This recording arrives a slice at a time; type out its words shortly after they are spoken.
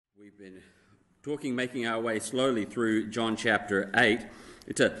Been making our way slowly through John chapter 8.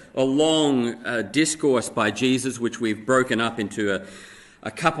 It's a long discourse by Jesus, which we've broken up into a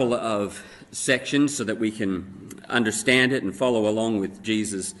couple of sections so that we can understand it and follow along with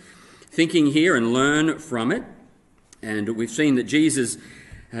Jesus' thinking here and learn from it. And we've seen that Jesus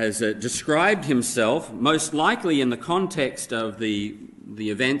has described himself, most likely in the context of the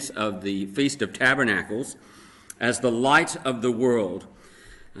events of the Feast of Tabernacles, as the light of the world.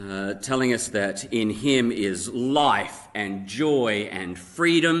 Telling us that in him is life and joy and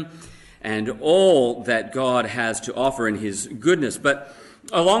freedom and all that God has to offer in his goodness. But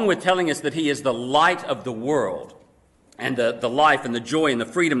along with telling us that he is the light of the world and the life and the joy and the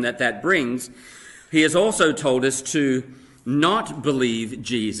freedom that brings, he has also told us to not believe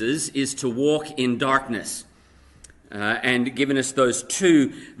Jesus is to walk in darkness. And given us those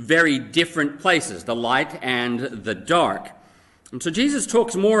two very different places, the light and the dark. And so Jesus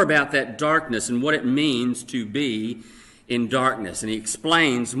talks more about that darkness and what it means to be in darkness. And he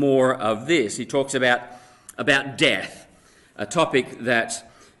explains more of this. He talks about death, a topic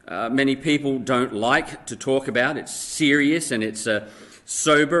that many people don't like to talk about. It's serious and it's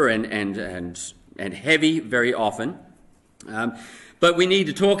sober and heavy very often. But we need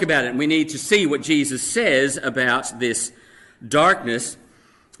to talk about it, and we need to see what Jesus says about this darkness.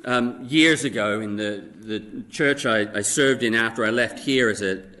 Years ago in the church I served in after I left here as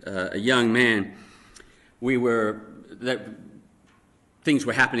a young man, things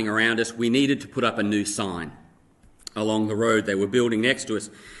were happening around us. We needed to put up a new sign along the road they were building next to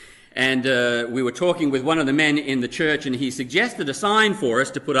us. And we were talking with one of the men in the church, and he suggested a sign for us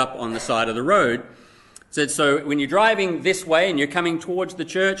to put up on the side of the road. Said, so when you're driving this way and you're coming towards the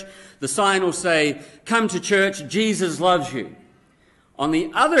church, the sign will say, "Come to church, Jesus loves you." On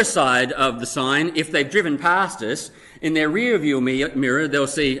the other side of the sign, if they've driven past us, in their rear view mirror, they'll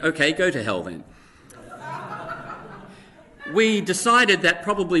see, "Okay, go to hell then." We decided that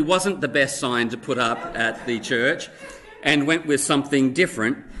probably wasn't the best sign to put up at the church and went with something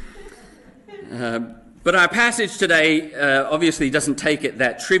different. But our passage today obviously doesn't take it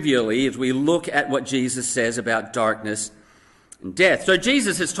that trivially as we look at what Jesus says about darkness and death. So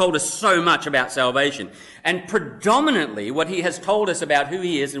Jesus has told us so much about salvation, and predominantly what he has told us about who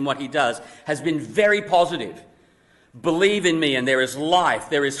he is and what he does has been very positive. Believe in me and there is life,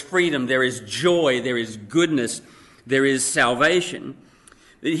 there is freedom, there is joy, there is goodness, there is salvation.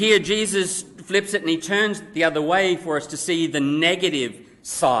 But here Jesus flips it and he turns the other way for us to see the negative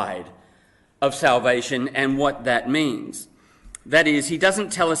side of salvation and what that means. That is, he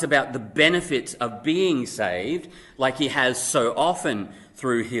doesn't tell us about the benefits of being saved like he has so often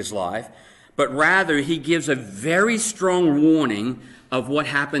through his life, but rather he gives a very strong warning of what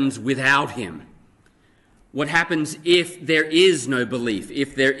happens without him. What happens if there is no belief,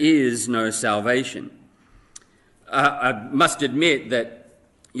 if there is no salvation. I must admit that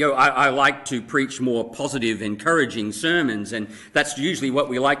I like to preach more positive, encouraging sermons, and that's usually what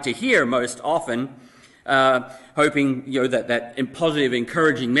we like to hear most often. Hoping that positive,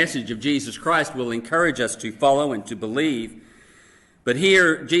 encouraging message of Jesus Christ will encourage us to follow and to believe. But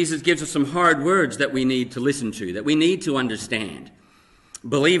here, Jesus gives us some hard words that we need to listen to, that we need to understand.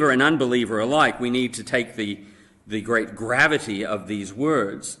 Believer and unbeliever alike, we need to take the great gravity of these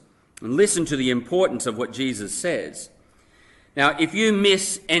words and listen to the importance of what Jesus says. Now, if you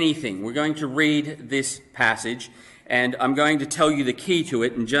miss anything, we're going to read this passage, and I'm going to tell you the key to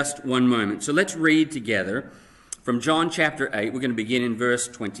it in just one moment. So let's read together from John chapter 8. We're going to begin in verse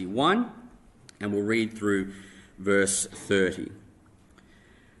 21, and we'll read through verse 30.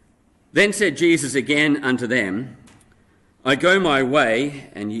 Then said Jesus again unto them, I go my way,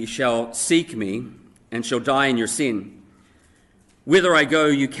 and ye shall seek me, and shall die in your sin. Whither I go,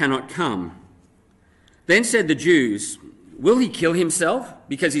 you cannot come. Then said the Jews, Will he kill himself,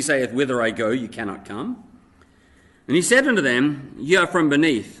 because he saith, Whither I go, you cannot come? And he said unto them, Ye are from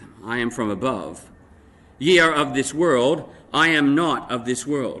beneath, I am from above. Ye are of this world, I am not of this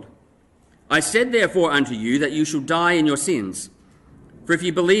world. I said therefore unto you that you shall die in your sins. For if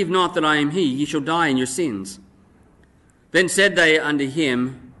ye believe not that I am he, ye shall die in your sins. Then said they unto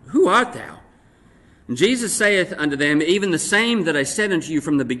him, Who art thou? And Jesus saith unto them, Even the same that I said unto you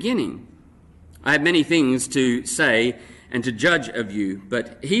from the beginning. I have many things to say and to judge of you,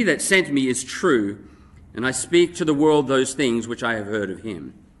 but he that sent me is true, and I speak to the world those things which I have heard of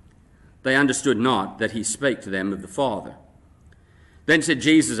him. They understood not that he spake to them of the Father. Then said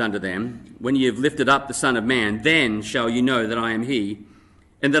Jesus unto them, When ye have lifted up the Son of Man, then shall ye know that I am he,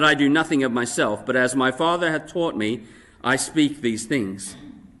 and that I do nothing of myself, but as my Father hath taught me, I speak these things.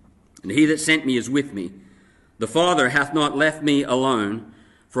 And he that sent me is with me. The Father hath not left me alone,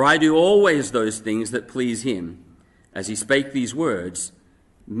 For I do always those things that please him. As he spake these words,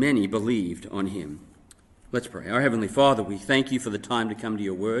 many believed on him. Let's pray. Our Heavenly Father, we thank you for the time to come to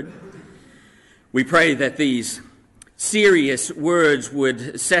your word. We pray that these serious words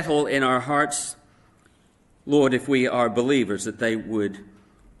would settle in our hearts. Lord, if we are believers, that they would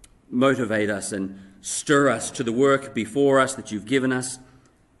motivate us and stir us to the work before us that you've given us.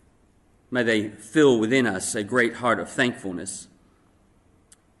 May they fill within us a great heart of thankfulness.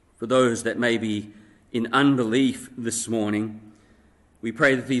 For those that may be in unbelief this morning, we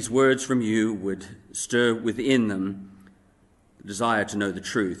pray that these words from you would stir within them the desire to know the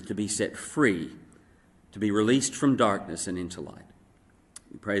truth, to be set free, to be released from darkness and into light.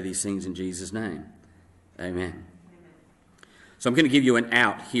 We pray these things in Jesus' name. Amen. So I'm going to give you an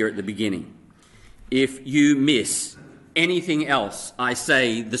out here at the beginning. If you miss anything else I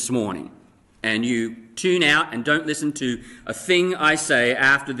say this morning, and you tune out and don't listen to a thing I say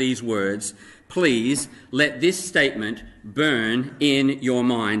after these words, please let this statement burn in your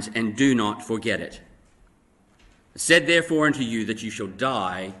minds and do not forget it. I said therefore unto you that you shall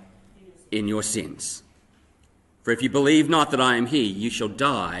die in your sins. For if you believe not that I am he, you shall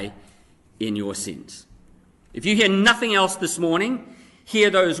die in your sins. If you hear nothing else this morning, hear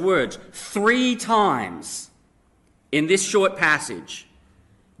those words. 3 times in this short passage,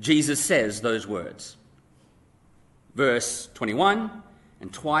 Jesus says those words. Verse 21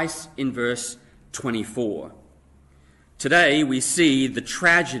 and twice in verse 24. Today we see the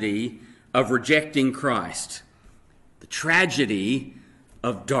tragedy of rejecting Christ, the tragedy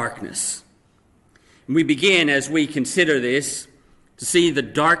of darkness. And we begin, as we consider this, to see the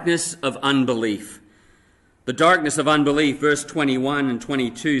darkness of unbelief. The darkness of unbelief, verse 21 and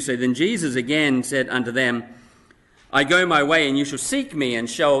 22 say, Then Jesus again said unto them, I go my way, and you shall seek me, and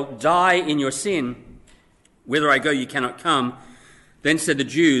shall die in your sin. Whither I go, you cannot come. Then said the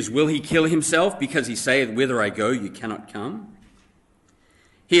Jews, Will he kill himself, because he saith, Whither I go, you cannot come?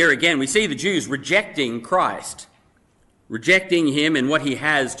 Here again, we see the Jews rejecting Christ, rejecting him and what he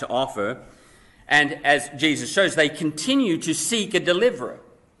has to offer. And as Jesus shows, they continue to seek a deliverer.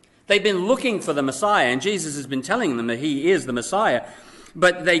 They've been looking for the Messiah, and Jesus has been telling them that he is the Messiah.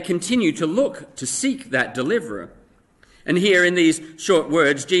 But they continue to look, to seek that deliverer. And here in these short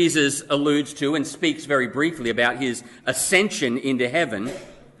words, Jesus alludes to and speaks very briefly about his ascension into heaven,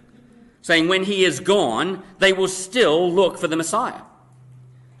 saying when he is gone, they will still look for the Messiah.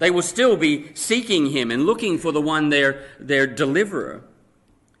 They will still be seeking him and looking for the one, their deliverer.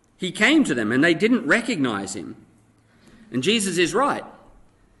 He came to them and they didn't recognize him. And Jesus is right.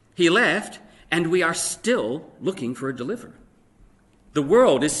 He left and we are still looking for a deliverer. The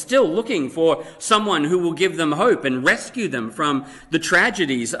world is still looking for someone who will give them hope and rescue them from the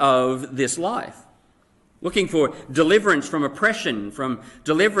tragedies of this life. Looking for deliverance from oppression, from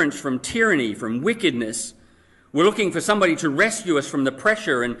deliverance from tyranny, from wickedness. We're looking for somebody to rescue us from the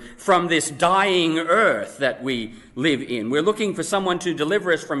pressure and from this dying earth that we live in. We're looking for someone to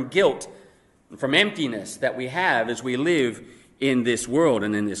deliver us from guilt and from emptiness that we have as we live in this world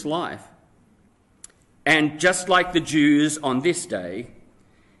and in this life. And just like the Jews on this day,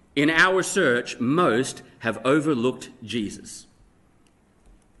 in our search, most have overlooked Jesus.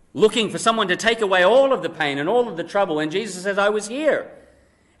 Looking for someone to take away all of the pain and all of the trouble. And Jesus says, I was here,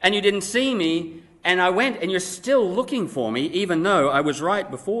 and you didn't see me, and I went, and you're still looking for me, even though I was right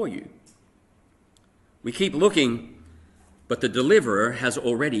before you. We keep looking, but the deliverer has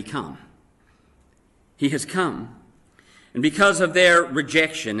already come. He has come. And because of their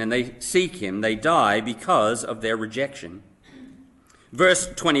rejection, and they seek him, they die because of their rejection. Verse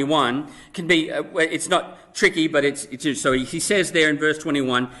 21 can be, it's not tricky, but so he says there in verse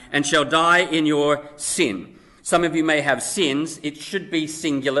 21, and shall die in your sin. Some of you may have sins. It should be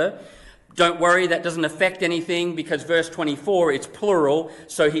singular. Don't worry, that doesn't affect anything because verse 24, it's plural,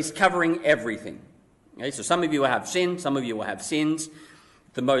 so he's covering everything. Okay, so some of you will have sin, some of you will have sins.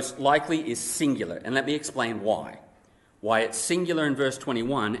 The most likely is singular, and let me explain why. Why it's singular in verse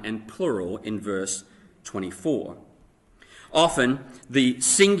 21 and plural in verse 24. Often, the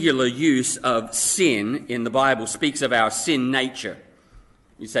singular use of sin in the Bible speaks of our sin nature.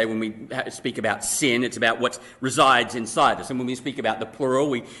 You say when we speak about sin, it's about what resides inside us. And when we speak about the plural,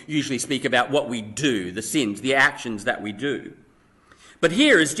 we usually speak about what we do, the sins, the actions that we do. But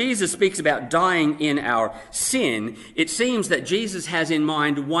here, as Jesus speaks about dying in our sin, it seems that Jesus has in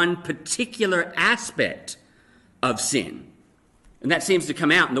mind one particular aspect of sin. And that seems to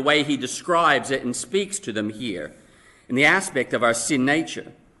come out in the way he describes it and speaks to them here, in the aspect of our sin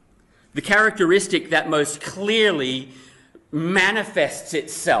nature. The characteristic that most clearly manifests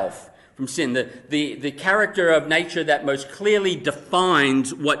itself from sin. The character of nature that most clearly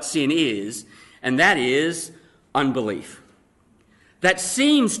defines what sin is, and that is unbelief. That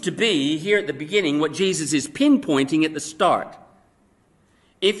seems to be, here at the beginning, what Jesus is pinpointing at the start.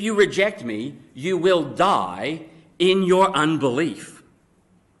 If you reject me, you will die in your unbelief.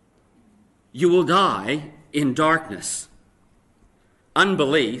 You will die in darkness.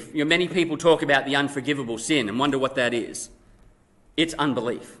 Unbelief, many people talk about the unforgivable sin and wonder what that is. It's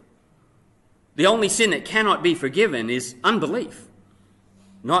unbelief. The only sin that cannot be forgiven is unbelief,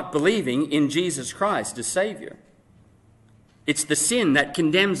 not believing in Jesus Christ as Savior. It's the sin that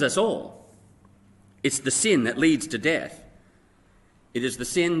condemns us all. It's the sin that leads to death. It is the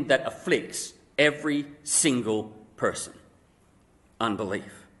sin that afflicts every single person.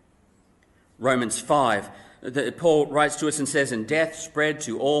 Unbelief. Romans 5, Paul writes to us and says, "And death spread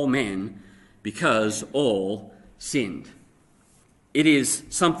to all men because all sinned." It is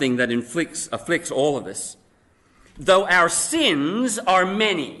something that afflicts all of us. Though our sins are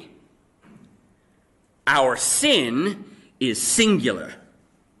many, our sin is singular.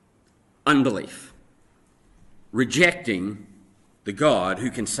 Unbelief. Rejecting the God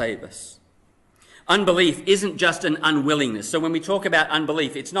who can save us. Unbelief isn't just an unwillingness. So when we talk about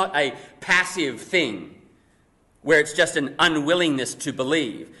unbelief, it's not a passive thing where it's just an unwillingness to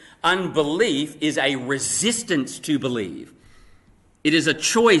believe. Unbelief is a resistance to believe. It is a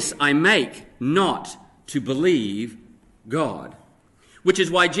choice I make not to believe God. Which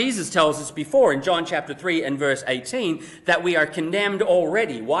is why Jesus tells us before in John chapter 3 and verse 18 that we are condemned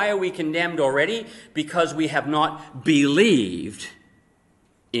already. Why are we condemned already? Because we have not believed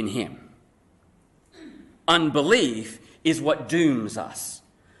in him. Unbelief is what dooms us.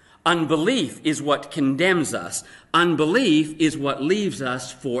 Unbelief is what condemns us. Unbelief is what leaves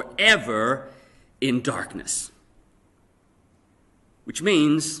us forever in darkness. Which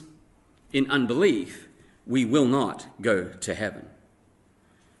means, in unbelief, we will not go to heaven.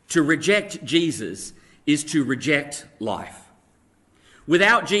 To reject Jesus is to reject life.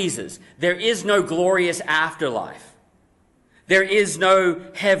 Without Jesus, there is no glorious afterlife. There is no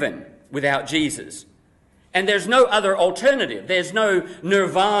heaven without Jesus. And there's no other alternative. There's no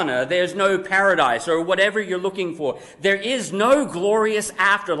nirvana. There's no paradise or whatever you're looking for. There is no glorious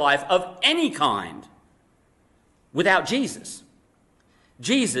afterlife of any kind without Jesus.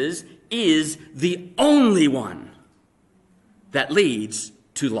 Jesus is the only one that leads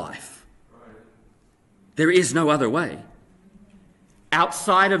to life. There is no other way.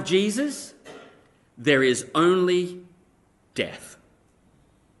 Outside of Jesus, there is only death.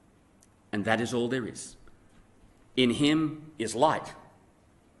 And that is all there is. In him is light.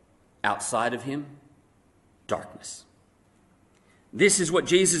 Outside of him, darkness. This is what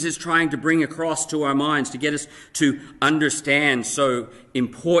Jesus is trying to bring across to our minds to get us to understand so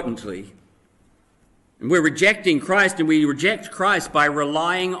importantly. And we're rejecting Christ, and we reject Christ by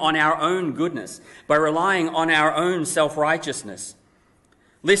relying on our own goodness, by relying on our own self-righteousness.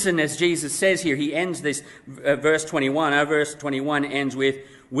 Listen, as Jesus says here, he ends this verse 21. Our verse 21 ends with,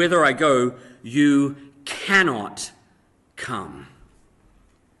 "Whither I go, you cannot come."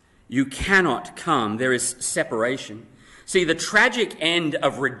 You cannot come. There is separation. See, the tragic end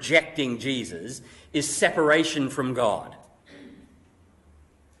of rejecting Jesus is separation from God.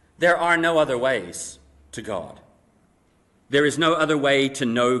 There are no other ways to God. There is no other way to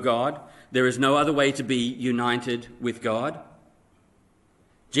know God. There is no other way to be united with God.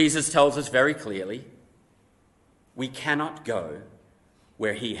 Jesus tells us very clearly, we cannot go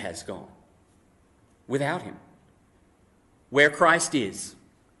where he has gone without him. Where Christ is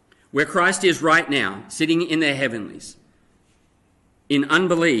right now, sitting in the heavenlies, in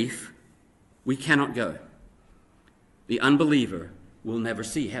unbelief, we cannot go. The unbeliever will never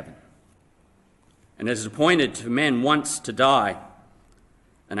see heaven. And it is appointed to men once to die,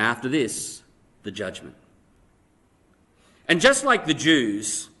 and after this, the judgment. And just like the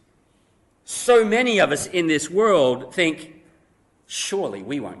Jews, so many of us in this world think, surely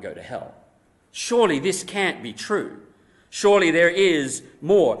we won't go to hell. Surely this can't be true. Surely there is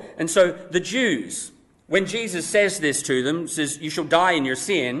more. And so the Jews, when Jesus says this to them, says, you shall die in your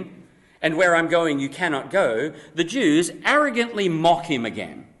sin, and where I'm going you cannot go, the Jews arrogantly mock him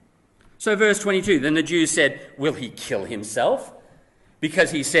again. So verse 22, then the Jews said, will he kill himself?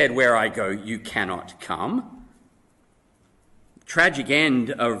 Because he said, where I go you cannot come. The tragic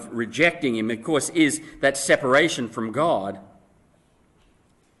end of rejecting him, of course, is that separation from God.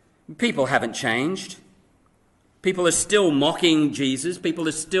 People haven't changed. People are still mocking Jesus. People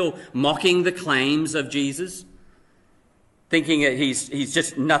are still mocking the claims of Jesus, thinking that he's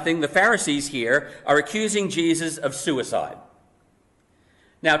just nothing. The Pharisees here are accusing Jesus of suicide.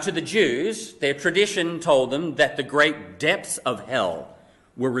 Now, to the Jews, their tradition told them that the great depths of hell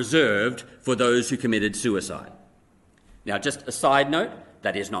were reserved for those who committed suicide. Now, just a side note,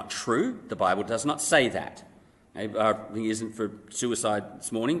 that is not true. The Bible does not say that. Our thing isn't for suicide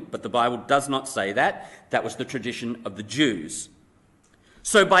this morning, but the Bible does not say that. That was the tradition of the Jews.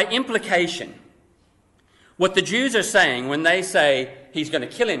 So by implication, what the Jews are saying when they say he's going to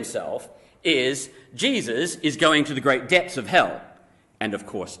kill himself is Jesus is going to the great depths of hell. And of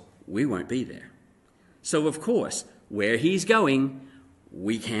course, we won't be there. So of course, where he's going,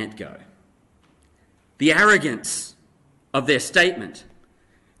 we can't go. The arrogance of their statement.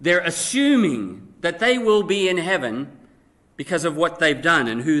 They're assuming that they will be in heaven because of what they've done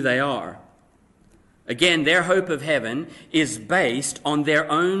and who they are. Again, their hope of heaven is based on their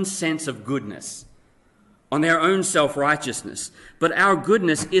own sense of goodness, on their own self-righteousness. But our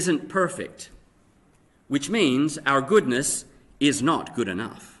goodness isn't perfect, which means our goodness is not good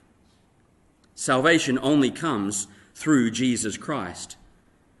enough. Salvation only comes through Jesus Christ.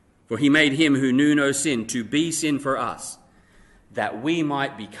 For he made him who knew no sin to be sin for us, that we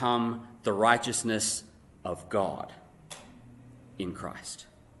might become the righteousness of God in Christ.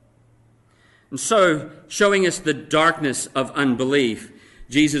 And so, showing us the darkness of unbelief,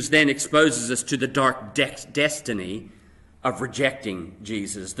 Jesus then exposes us to the dark destiny of rejecting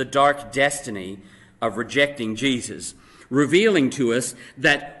Jesus, the dark destiny of rejecting Jesus, revealing to us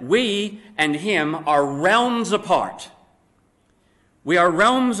that we and him are realms apart. We are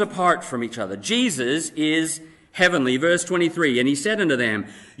realms apart from each other. Jesus is heavenly. Verse 23, and he said unto them,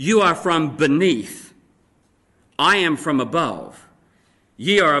 you are from beneath, I am from above.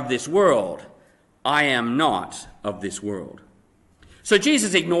 Ye are of this world, I am not of this world. So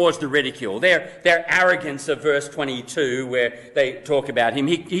Jesus ignores the ridicule, their arrogance of verse 22, where they talk about him.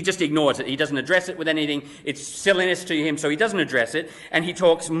 He just ignores it. He doesn't address it with anything. It's silliness to him, so he doesn't address it. And he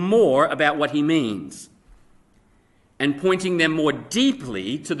talks more about what he means and pointing them more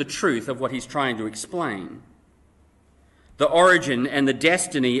deeply to the truth of what he's trying to explain. The origin and the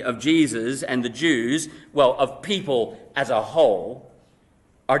destiny of Jesus and the Jews, well, of people as a whole,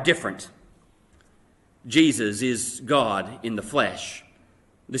 are different. Jesus is God in the flesh.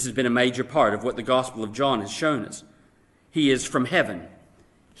 This has been a major part of what the Gospel of John has shown us. He is from heaven.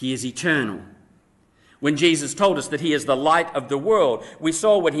 He is eternal. When Jesus told us that he is the light of the world, we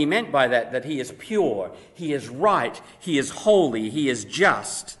saw what he meant by that he is pure, he is right, he is holy, he is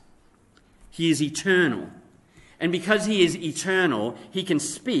just. He is eternal. And because he is eternal, he can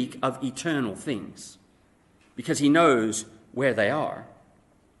speak of eternal things because he knows where they are.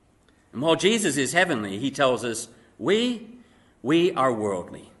 And while Jesus is heavenly, he tells us, we are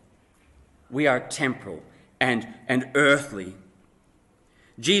worldly. We are temporal and earthly.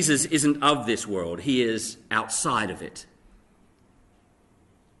 Jesus isn't of this world. He is outside of it.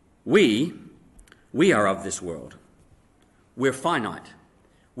 We are of this world. We're finite.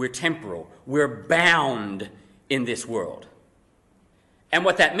 We're temporal. We're bound in this world. And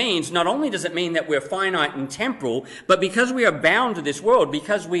what that means, not only does it mean that we're finite and temporal, but because we are bound to this world,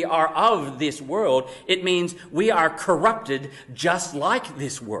 because we are of this world, it means we are corrupted just like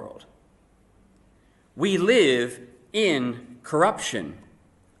this world. We live in corruption.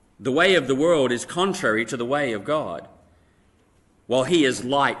 The way of the world is contrary to the way of God. While he is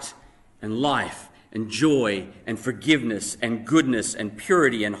light and life and joy and forgiveness and goodness and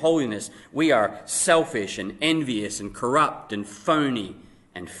purity and holiness, we are selfish and envious and corrupt and phony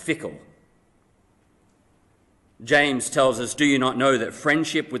and fickle. James tells us, do you not know that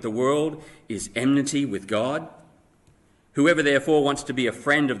friendship with the world is enmity with God? Whoever therefore wants to be a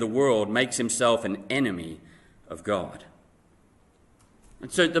friend of the world makes himself an enemy of God.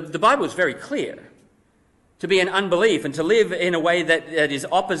 And so the Bible is very clear. To be in unbelief and to live in a way that is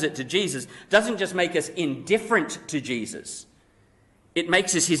opposite to Jesus doesn't just make us indifferent to Jesus. It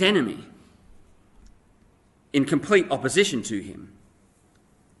makes us his enemy, in complete opposition to him.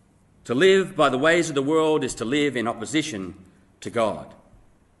 To live by the ways of the world is to live in opposition to God.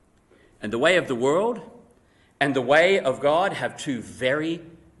 And the way of the world and the way of God have two very,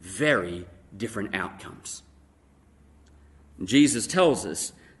 very different outcomes. And Jesus tells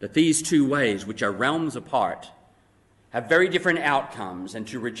us that these two ways, which are realms apart, have very different outcomes, and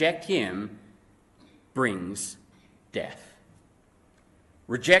to reject him brings death.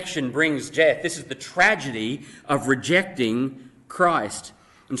 Rejection brings death. This is the tragedy of rejecting Christ.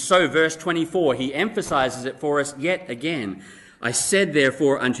 And so, verse 24, he emphasizes it for us yet again. I said,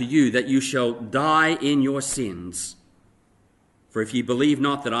 therefore, unto you that you shall die in your sins. For if ye believe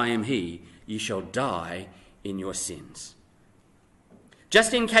not that I am he, ye shall die in your sins.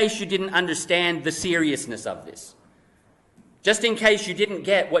 Just in case you didn't understand the seriousness of this, Just in case you didn't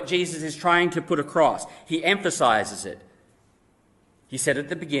get what Jesus is trying to put across, he emphasizes it. He said it at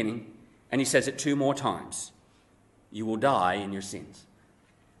the beginning, and he says it 2 more times. You will die in your sins.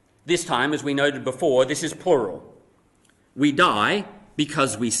 This time, as we noted before, this is plural. We die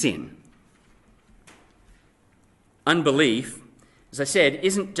because we sin. Unbelief, as I said,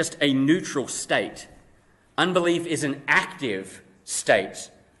 isn't just a neutral state. Unbelief is an active state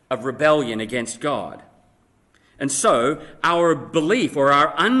of rebellion against God. And so our belief or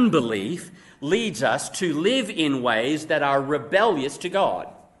our unbelief leads us to live in ways that are rebellious to God.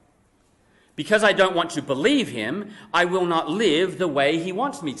 Because I don't want to believe him, I will not live the way he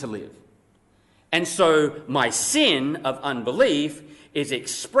wants me to live. And so my sin of unbelief is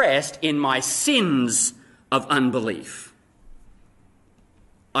expressed in my sins of unbelief.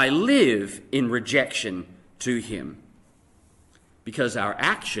 I live in rejection to him because our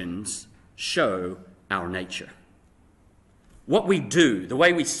actions show our nature. What we do, the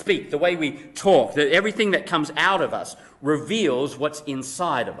way we speak, the way we talk, everything that comes out of us reveals what's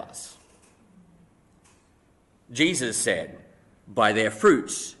inside of us. Jesus said, "By their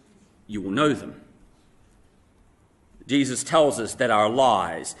fruits you will know them." Jesus tells us that our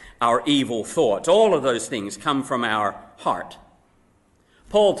lies, our evil thoughts, all of those things come from our heart.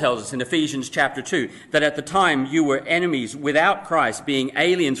 Paul tells us in Ephesians chapter 2 that at the time you were enemies without Christ, being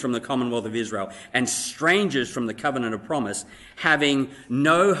aliens from the commonwealth of Israel and strangers from the covenant of promise, having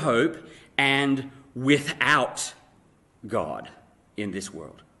no hope and without God in this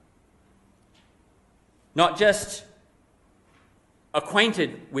world. Not just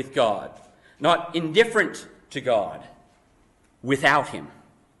acquainted with God, not indifferent to God, without him.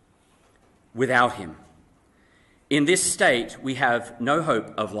 Without him. In this state, we have no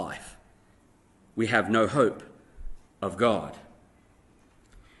hope of life. We have no hope of God.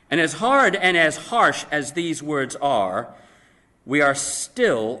 And as hard and as harsh as these words are, we are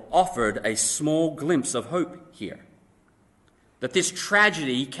still offered a small glimpse of hope here. That this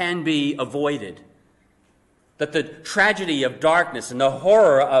tragedy can be avoided. That the tragedy of darkness and the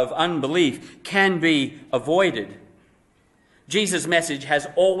horror of unbelief can be avoided. Jesus' message has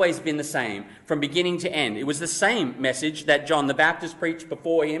always been the same from beginning to end. It was the same message that John the Baptist preached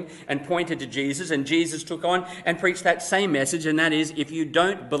before him and pointed to Jesus, and Jesus took on and preached that same message, and that is, if you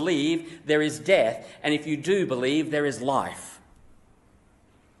don't believe, there is death, and if you do believe, there is life.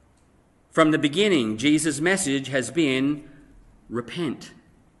 From the beginning, Jesus' message has been, repent.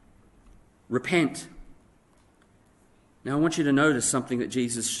 Repent. Now I want you to notice something that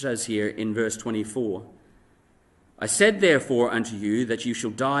Jesus says here in verse 24. I said therefore unto you that you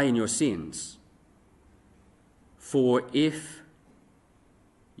shall die in your sins. For if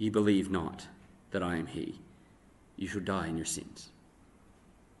ye believe not that I am he, you shall die in your sins.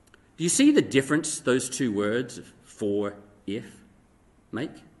 Do you see the difference those 2 words, for, if,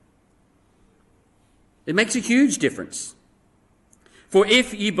 make? It makes a huge difference. For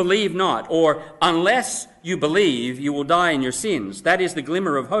if ye believe not, or unless you believe, you will die in your sins. That is the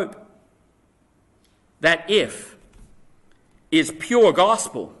glimmer of hope. That if is pure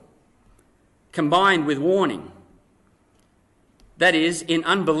gospel combined with warning. That is, in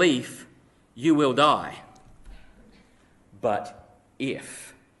unbelief, you will die. But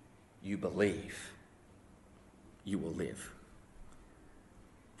if you believe, you will live.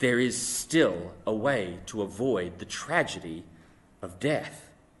 There is still a way to avoid the tragedy of death.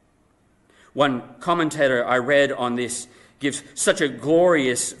 One commentator I read on this gives such a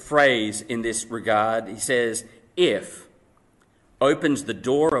glorious phrase in this regard. He says, if opens the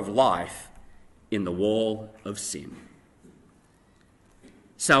door of life in the wall of sin.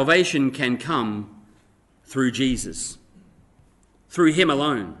 Salvation can come through Jesus, through him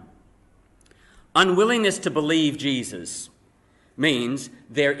alone. Unwillingness to believe Jesus means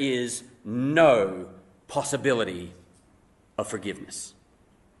there is no possibility of forgiveness.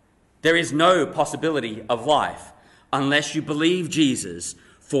 There is no possibility of life unless you believe Jesus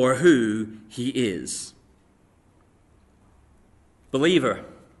for who he is. Believer,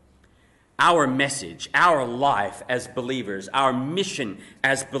 our message, our life as believers, our mission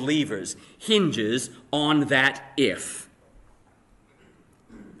as believers hinges on that if.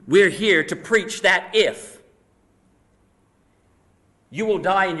 We're here to preach that if. You will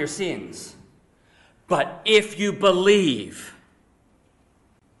die in your sins, but if you believe,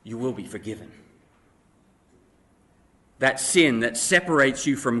 you will be forgiven. That sin that separates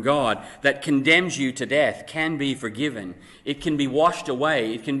you from God, that condemns you to death, can be forgiven. It can be washed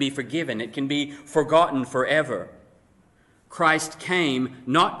away. It can be forgiven. It can be forgotten forever. Christ came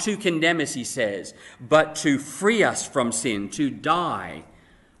not to condemn us, he says, but to free us from sin, to die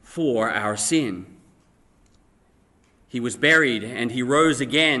for our sin. He was buried and he rose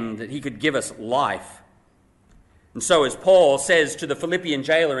again that he could give us life. And so, as Paul says to the Philippian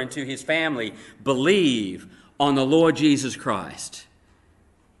jailer and to his family, believe on the Lord Jesus Christ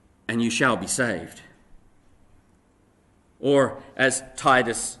and you shall be saved. Or as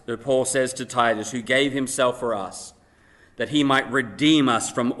Paul says to Titus, who gave himself for us, that he might redeem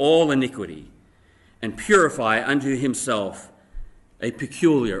us from all iniquity and purify unto himself a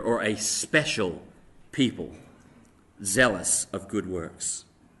peculiar or a special people, zealous of good works.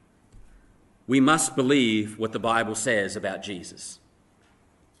 We must believe what the Bible says about Jesus.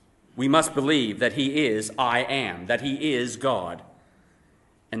 We must believe that he is I am, that he is God,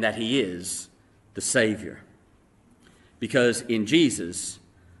 and that he is the Savior. Because in Jesus,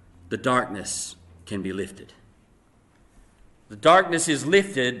 the darkness can be lifted. The darkness is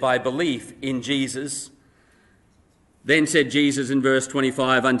lifted by belief in Jesus. Then said Jesus in verse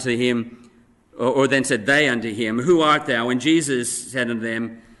 25 unto him, or then said they unto him, who art thou? And Jesus said unto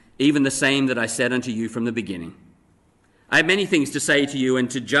them, even the same that I said unto you from the beginning. I have many things to say to you and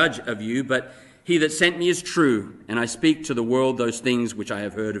to judge of you, but he that sent me is true, and I speak to the world those things which I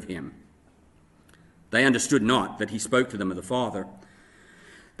have heard of him. They understood not that he spoke to them of the Father.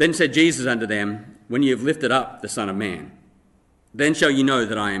 Then said Jesus unto them, when ye have lifted up the Son of Man, then shall ye know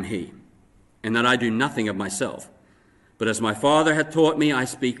that I am he, and that I do nothing of myself, but as my Father hath taught me, I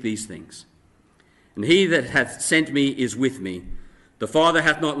speak these things. And he that hath sent me is with me. The Father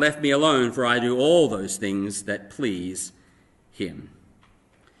hath not left me alone, for I do all those things that please him.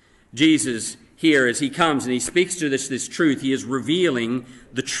 Jesus here, as he comes and he speaks to this truth, he is revealing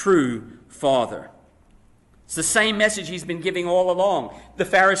the true Father. It's the same message he's been giving all along. The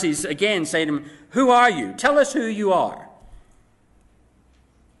Pharisees again say to him, who are you? Tell us who you are.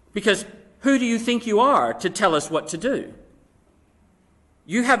 Because who do you think you are to tell us what to do?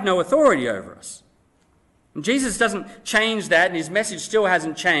 You have no authority over us. And Jesus doesn't change that, and his message still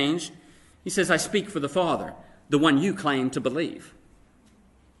hasn't changed. He says, I speak for the Father, the one you claim to believe.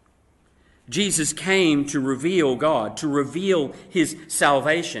 Jesus came to reveal God, to reveal his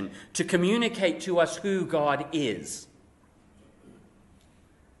salvation, to communicate to us who God is.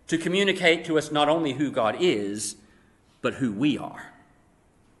 To communicate to us not only who God is, but who we are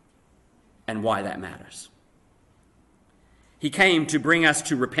and why that matters. He came to bring us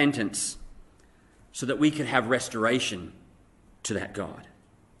to repentance so that we could have restoration to that God.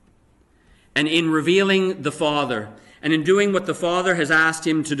 And in revealing the Father, and in doing what the Father has asked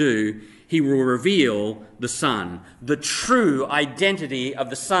him to do, he will reveal the Son, the true identity of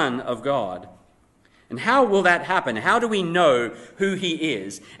the Son of God. And how will that happen? How do we know who he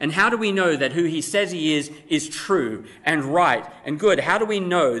is? And how do we know that who he says he is true and right and good? How do we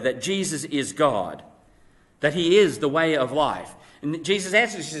know that Jesus is God? That he is the way of life? And Jesus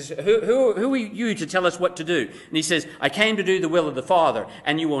answers, he says, who are you to tell us what to do? And he says, I came to do the will of the Father,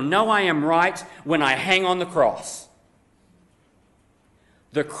 and you will know I am right when I hang on the cross.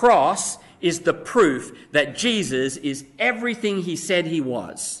 The cross is the proof that Jesus is everything he said he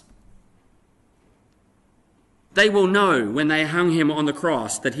was. They will know when they hung him on the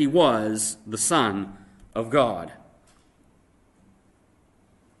cross that he was the Son of God.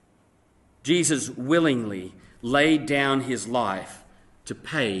 Jesus willingly laid down his life to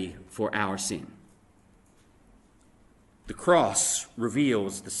pay for our sin. The cross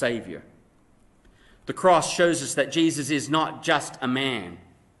reveals the Savior. The cross shows us that Jesus is not just a man.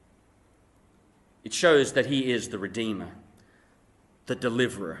 It shows that he is the Redeemer, the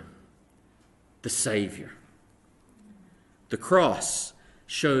Deliverer, the Savior. The cross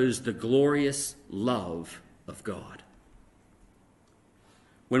shows the glorious love of God.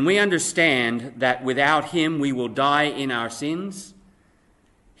 When we understand that without him we will die in our sins,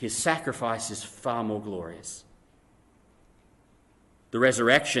 his sacrifice is far more glorious. The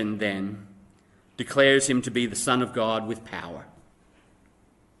resurrection, then, declares him to be the Son of God with power.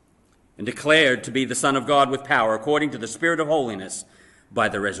 And declared to be the Son of God with power, according to the Spirit of holiness, by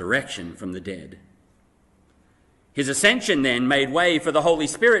the resurrection from the dead. His ascension, then, made way for the Holy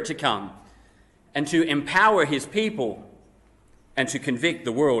Spirit to come and to empower his people and to convict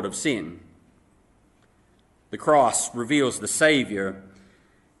the world of sin. The cross reveals the Savior,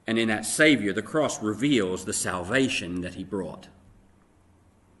 and in that Savior, the cross reveals the salvation that he brought.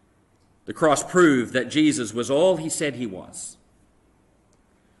 The cross proved that Jesus was all he said he was.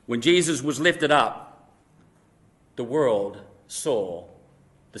 When Jesus was lifted up, the world saw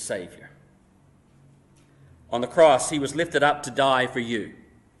the Savior. On the cross, he was lifted up to die for you,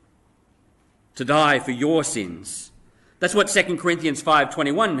 to die for your sins. That's what 2 Corinthians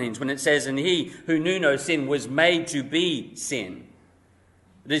 5:21 means when it says, and he who knew no sin was made to be sin.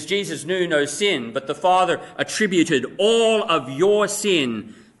 It And as Jesus knew no sin, but the Father attributed all of your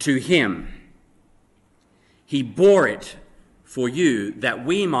sin to him, he bore it for you that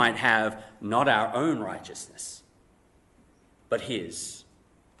we might have not our own righteousness, but his,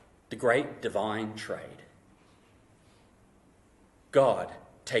 the great divine trade. God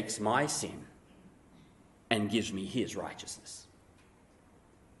takes my sin and gives me his righteousness.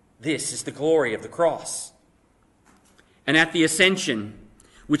 This is the glory of the cross. And at the ascension,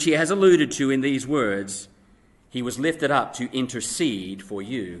 which he has alluded to in these words, he was lifted up to intercede for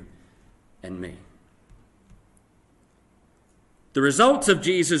you and me. The results of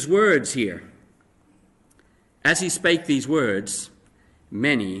Jesus' words here: as he spake these words,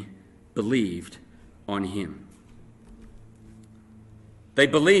 many believed on him. They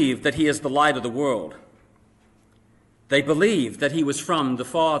believed that he is the light of the world. They believed that he was from the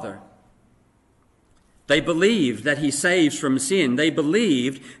Father. They believed that he saves from sin. They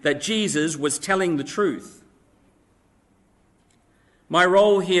believed that Jesus was telling the truth. My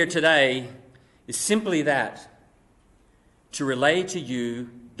role here today is simply that: to relay to you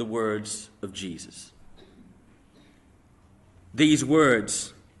the words of Jesus. These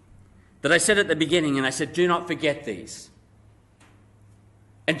words that I said at the beginning, and I said, do not forget these.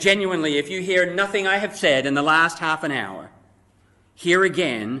 And genuinely, if you hear nothing I have said in the last half an hour, hear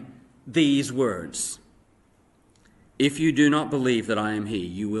again these words. If you do not believe that I am he,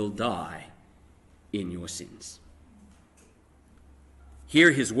 you will die in your sins.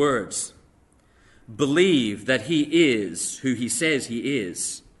 Hear his words. Believe that he is who he says he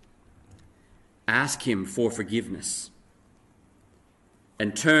is. Ask him for forgiveness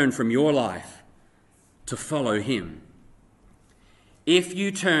and turn from your life to follow him. If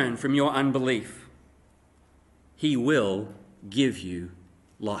you turn from your unbelief, he will give you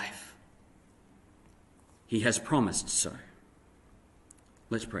life. He has promised so.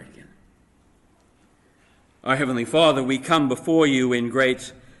 Let's pray together. Our Heavenly Father, we come before you in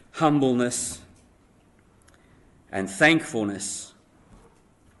great humbleness and thankfulness.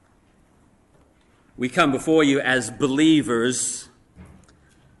 We come before you as believers,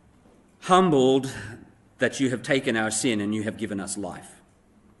 humbled that you have taken our sin and you have given us life.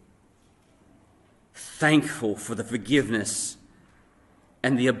 Thankful for the forgiveness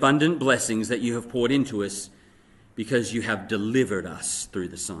and the abundant blessings that you have poured into us because you have delivered us through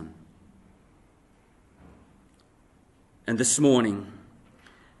the Son. And this morning,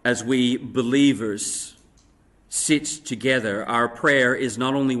 as we believers sit together, our prayer is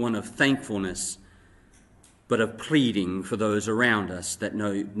not only one of thankfulness, but of pleading for those around us that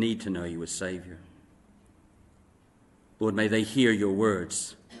need to know you as Savior. Lord, may they hear your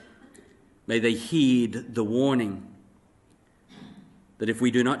words. May they heed the warning that if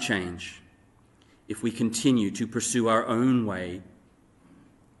we do not change, if we continue to pursue our own way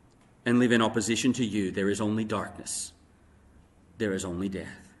and live in opposition to you, there is only darkness. There is only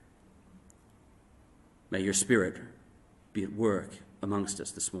death. May your Spirit be at work amongst us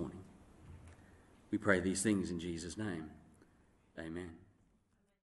this morning. We pray these things in Jesus' name. Amen.